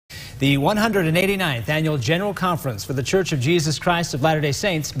The 189th Annual General Conference for the Church of Jesus Christ of Latter-day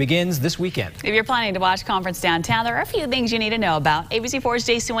Saints begins this weekend. If you're planning to watch conference downtown, there are a few things you need to know about. ABC4's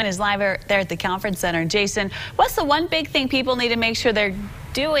Jason Wynn is live there at the Conference Center. Jason, what's the one big thing people need to make sure they're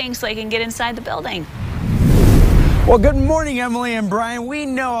doing so they can get inside the building? Well, good morning, Emily and Brian. We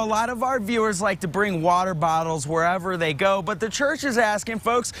know a lot of our viewers like to bring water bottles wherever they go, but the church is asking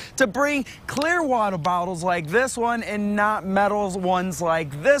folks to bring clear water bottles like this one and not metal ones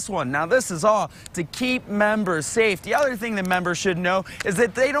like this one. Now, this is all to keep members safe. The other thing that members should know is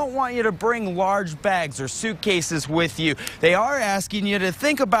that they don't want you to bring large bags or suitcases with you. They are asking you to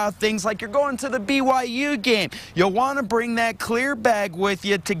think about things like you're going to the BYU game. You'll want to bring that clear bag with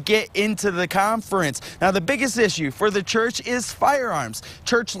you to get into the conference. Now, the biggest issue for the church is firearms.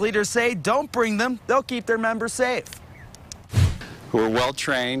 Church leaders say don't bring them. They'll keep their members safe. Who are well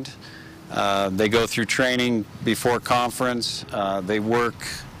trained. They go through training before conference. They work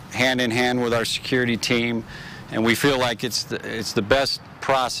hand in hand with our security team, and we feel like it's the best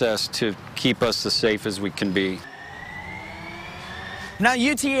process to keep us as safe as we can be. Now,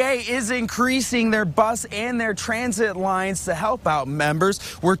 UTA is increasing their bus and their transit lines to help out members.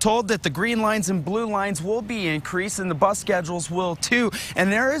 We're told that the green lines and blue lines will be increased, and the bus schedules will too.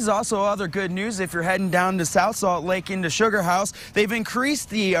 And there is also other good news if you're heading down to South Salt Lake into Sugar House. They've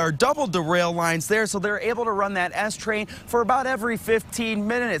increased or doubled the rail lines there, so they're able to run that S train for about every 15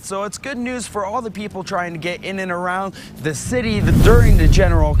 minutes. So it's good news for all the people trying to get in and around the city during the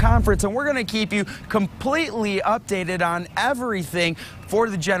General Conference. And we're going to keep you completely updated on everything for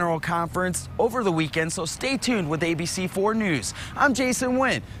the General Conference over the weekend, so stay tuned with ABC4 News. I'm Jason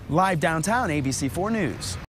Wynn, live downtown ABC4 News.